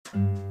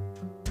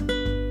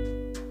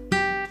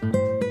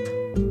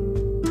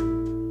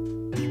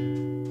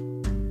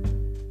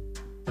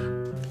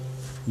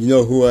You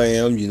know who I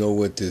am. You know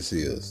what this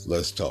is.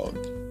 Let's talk.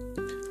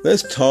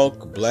 Let's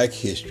talk Black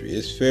history.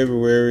 It's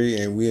February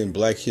and we're in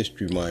Black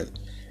History Month.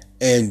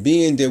 And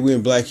being that we're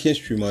in Black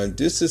History Month,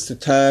 this is the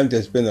time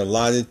that's been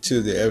allotted to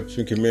the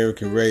African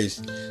American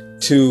race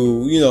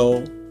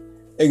to,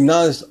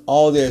 acknowledge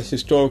all their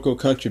historical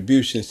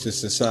contributions to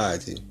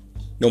society,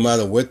 no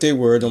matter what they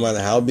were, no matter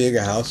how big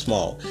or how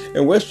small.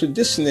 And West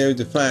traditionary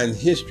define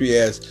history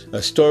as a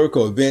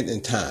historical event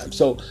in time.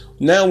 So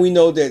now we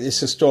know that it's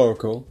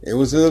historical. It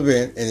was an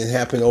event and it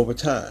happened over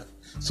time.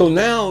 So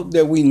now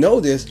that we know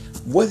this,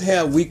 what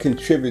have we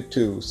contributed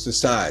to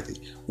society?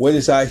 What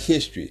is our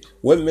history?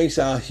 What makes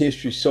our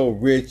history so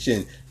rich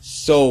and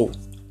so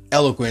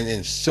eloquent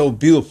and so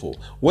beautiful?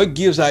 What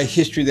gives our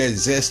history that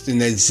zest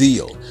and that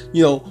zeal?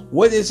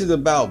 What is it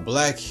about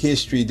Black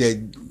history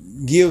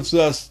that gives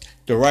us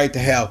the right to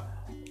have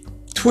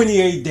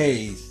 28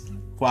 days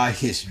for our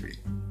history?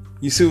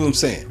 You see what I'm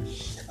saying?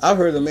 I've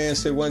heard a man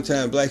say one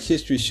time, Black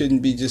history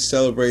shouldn't be just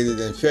celebrated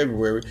in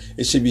February.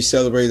 It should be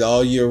celebrated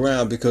all year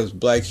round because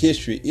Black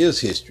history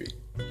is history.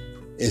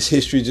 It's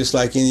history just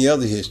like any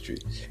other history.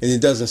 And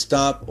it doesn't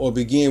stop or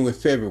begin with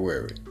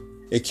February.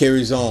 It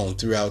carries on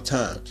throughout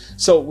time.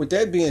 So with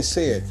that being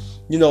said,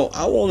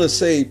 I want to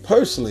say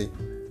personally,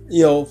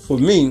 for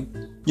me,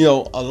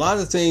 a lot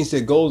of things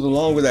that goes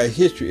along with our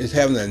history is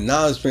having an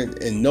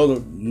acknowledgement and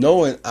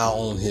knowing our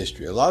own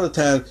history. A lot of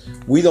times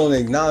we don't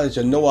acknowledge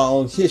or know our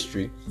own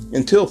history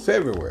until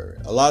February.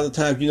 A lot of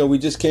times, we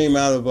just came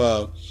out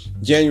of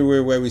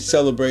January where we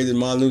celebrated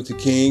Martin Luther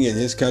King and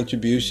his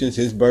contributions,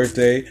 his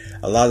birthday.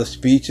 A lot of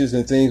speeches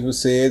and things were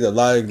said. A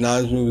lot of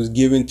acknowledgement was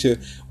given to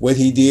what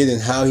he did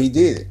and how he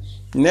did it.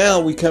 Now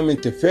we come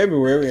into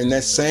February and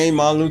that same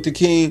Martin Luther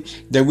King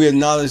that we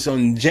acknowledged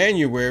on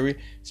January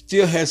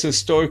still has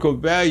historical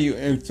value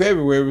in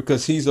February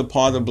because he's a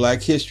part of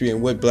Black history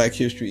and what Black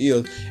history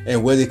is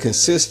and what it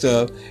consists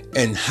of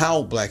and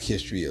how Black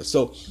history is.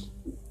 So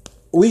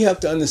we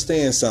have to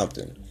understand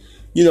something.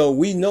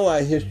 We know our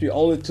history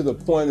only to the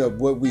point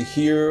of what we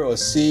hear or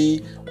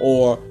see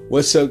or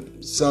what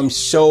some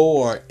show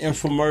or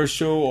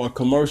infomercial or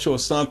commercial or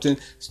something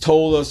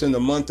told us in the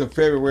month of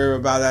February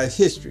about our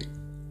history.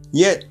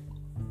 Yet,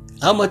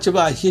 how much of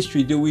our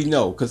history do we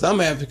know? Because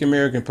I'm an African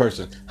American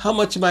person. How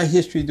much of my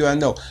history do I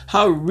know?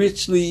 How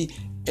richly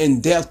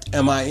in depth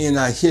am I in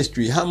our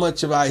history? How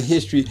much of our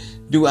history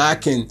do I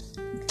can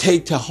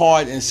take to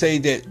heart and say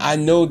that I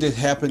know this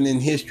happened in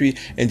history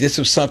and this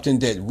was something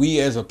that we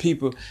as a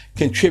people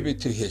contribute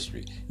to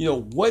history?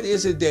 What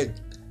is it that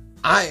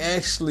I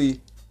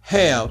actually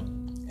have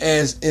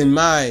as in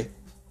my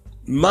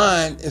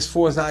mind as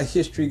far as our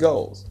history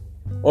goes?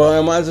 Or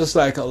am I just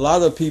like a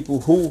lot of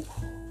people who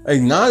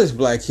acknowledge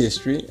Black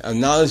history,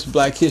 acknowledge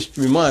Black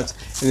History Month,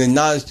 and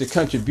acknowledge the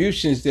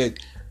contributions that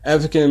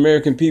African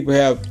American people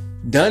have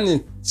done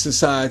in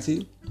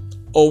society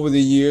over the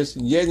years,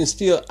 and yet and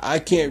still I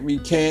can't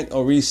recant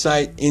or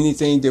recite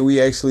anything that we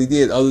actually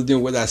did other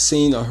than what I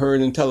seen or heard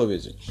in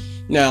television.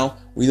 Now,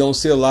 we don't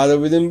see a lot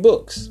of it in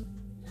books.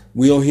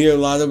 We don't hear a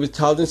lot of it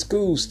taught in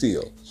schools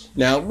still.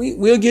 Now,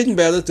 we're getting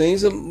better.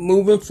 Things are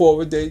moving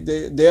forward.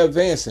 They're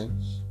advancing.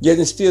 Yet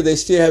and still, they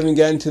still haven't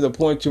gotten to the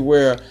point to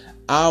where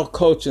our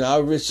culture,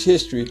 our rich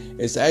history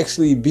is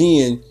actually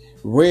being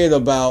read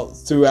about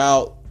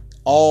throughout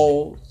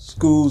all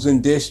schools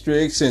and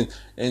districts,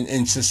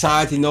 and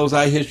society knows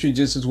our history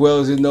just as well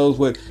as it knows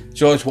what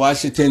George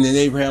Washington and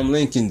Abraham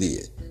Lincoln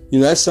did.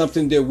 That's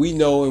something that we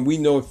know, and we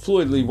know it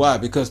fluidly. Why?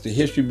 Because the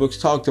history books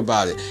talked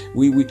about it.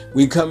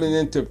 We coming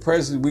into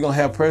president. We're going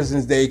to have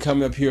President's Day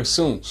coming up here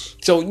soon.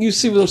 So you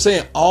see what I'm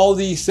saying? All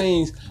these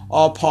things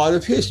are part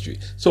of history.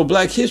 So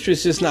Black history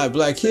is just not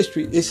Black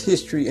history. It's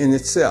history in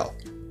itself.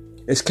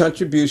 It's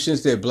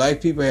contributions that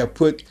Black people have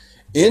put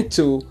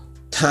into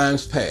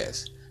times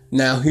past.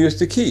 Now, here's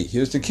the key.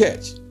 Here's the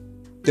catch.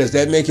 Does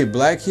that make it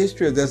Black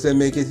history or does that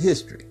make it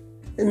history?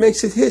 It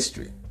makes it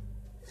history.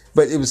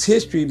 But it was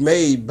history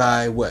made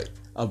by what?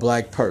 A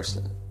Black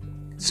person.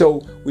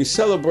 So we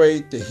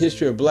celebrate the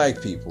history of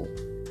Black people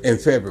in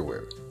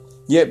February.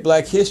 Yet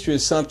Black history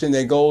is something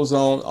that goes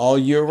on all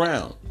year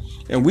round.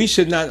 And we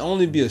should not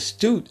only be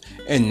astute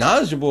and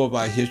knowledgeable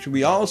about history,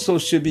 we also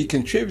should be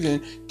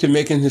contributing to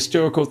making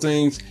historical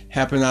things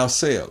happen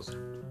ourselves.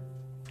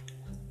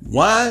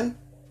 Why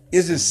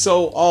is it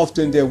so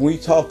often that when we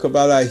talk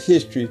about our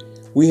history,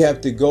 we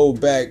have to go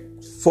back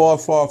far,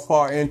 far,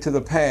 far into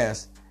the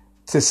past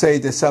to say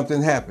that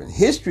something happened?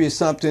 History is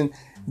something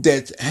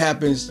that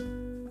happens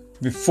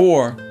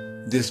before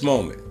this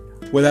moment.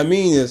 What I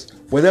mean is,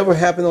 whatever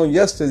happened on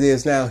yesterday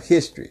is now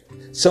history.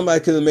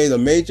 Somebody could have made a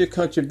major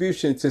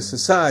contribution to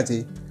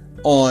society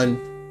on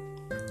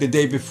the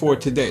day before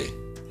today,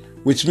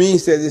 which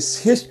means that it's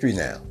history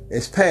now.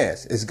 It's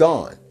past. It's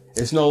gone.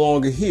 It's no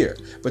longer here.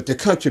 But the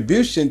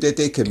contribution that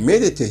they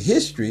committed to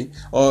history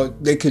or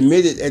they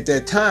committed at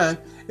that time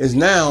is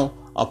now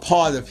a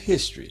part of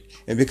history.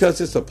 And because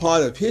it's a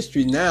part of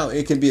history, now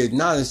it can be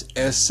acknowledged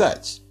as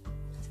such.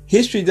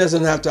 History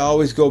doesn't have to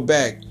always go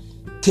back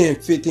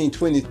 10, 15,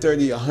 20,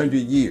 30, 100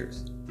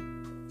 years.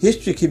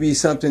 History could be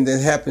something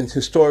that happened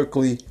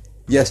historically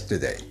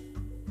yesterday.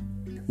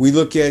 We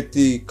look at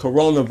the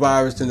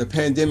coronavirus and the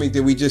pandemic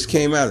that we just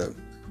came out of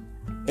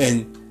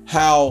and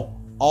how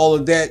all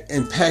of that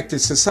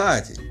impacted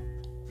society.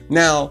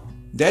 Now,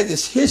 that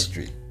is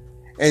history.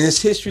 And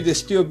it's history that's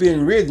still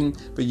being written,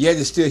 but yet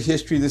it's still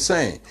history the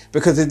same.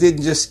 Because it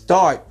didn't just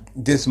start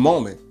this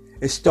moment.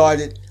 It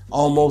started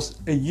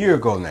almost a year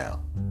ago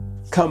now.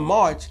 Come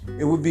March,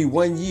 it would be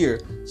 1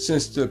 year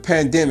since the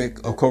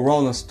pandemic of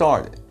corona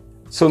started.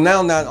 So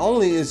now not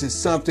only is it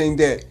something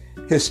that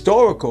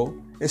historical,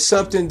 it's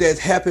something that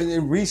happened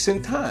in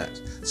recent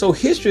times. So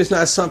history is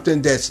not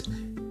something that's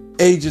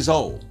ages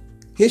old.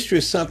 History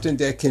is something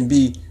that can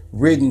be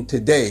written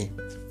today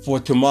for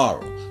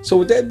tomorrow. So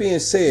with that being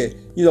said,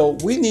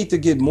 we need to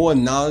get more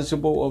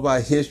knowledgeable of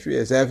our history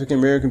as African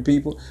American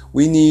people.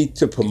 We need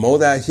to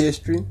promote our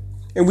history,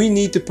 and we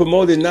need to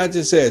promote it not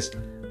just as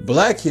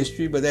Black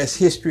history, but as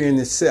history in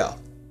itself,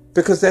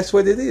 because that's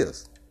what it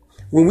is.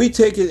 When we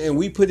take it and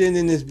we put it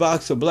in this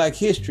box of Black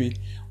history,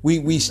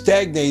 we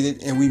stagnate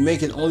it and we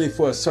make it only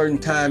for a certain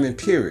time and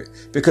period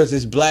because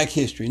it's Black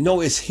history.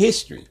 No, it's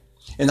history.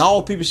 And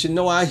all people should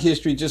know our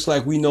history just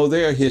like we know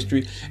their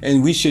history,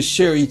 and we should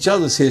share each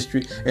other's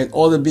history in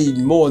order to be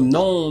more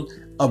known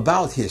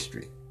about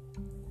history.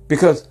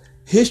 Because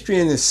history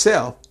in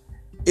itself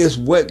is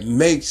what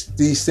makes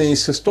these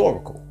things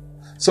historical.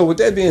 So with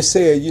that being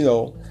said,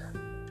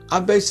 I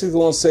basically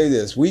want to say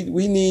this.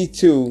 We need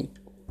to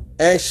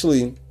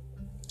actually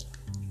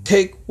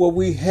take what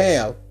we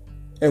have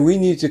and we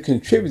need to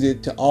contribute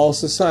it to all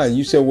society.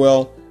 You said,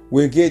 well,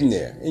 we're getting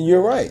there. And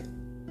you're right.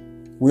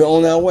 We're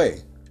on our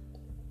way.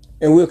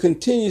 And we'll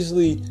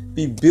continuously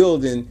be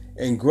building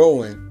and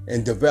growing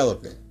and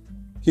developing.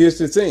 Here's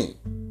the thing.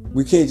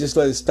 We can't just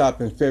let it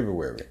stop in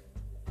February.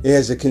 It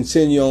has to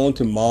continue on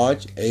to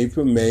March,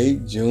 April, May,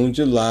 June,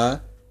 July,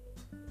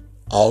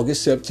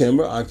 August,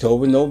 September,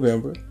 October,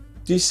 November,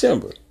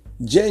 December,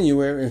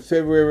 January, and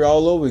February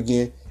all over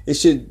again. It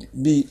should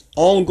be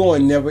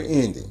ongoing, never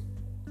ending.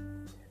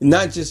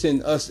 Not just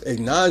in us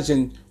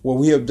acknowledging what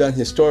we have done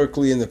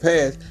historically in the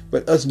past,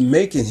 but us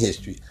making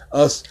history,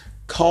 us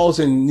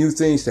causing new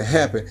things to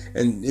happen,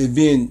 and it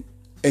being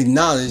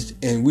acknowledged,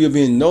 and we're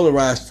being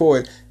notarized for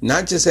it,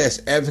 not just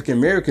as African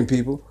American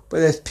people,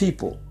 but as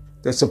people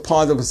that's a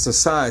part of a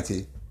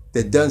society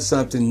that done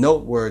something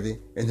noteworthy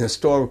and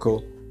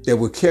historical that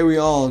will carry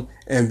on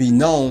and be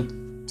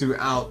known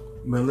throughout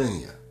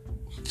millennia.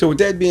 So with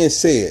that being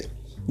said,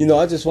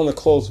 I just want to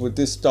close with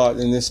this thought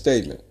and this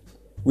statement.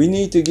 We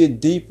need to get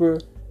deeper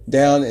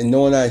down in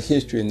knowing our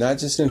history, not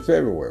just in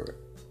February.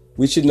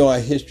 We should know our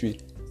history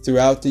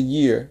throughout the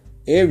year,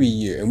 every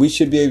year, and we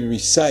should be able to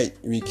recite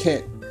and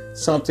recant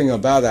something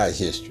about our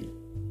history.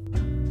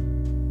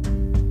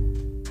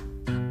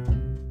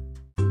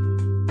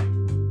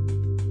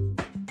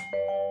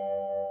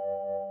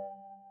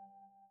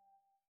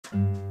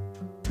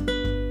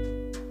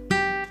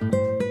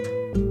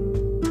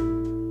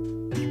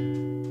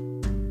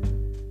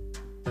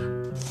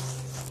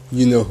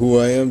 You know who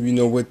I am. You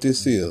know what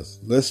this is.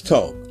 Let's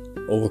talk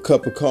over a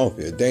cup of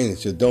coffee, a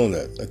Danish, a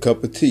donut, a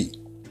cup of tea.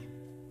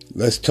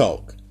 Let's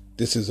talk.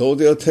 This is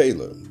Odell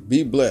Taylor.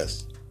 Be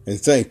blessed and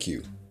thank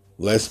you.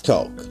 Let's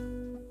talk.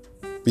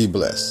 Be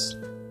blessed.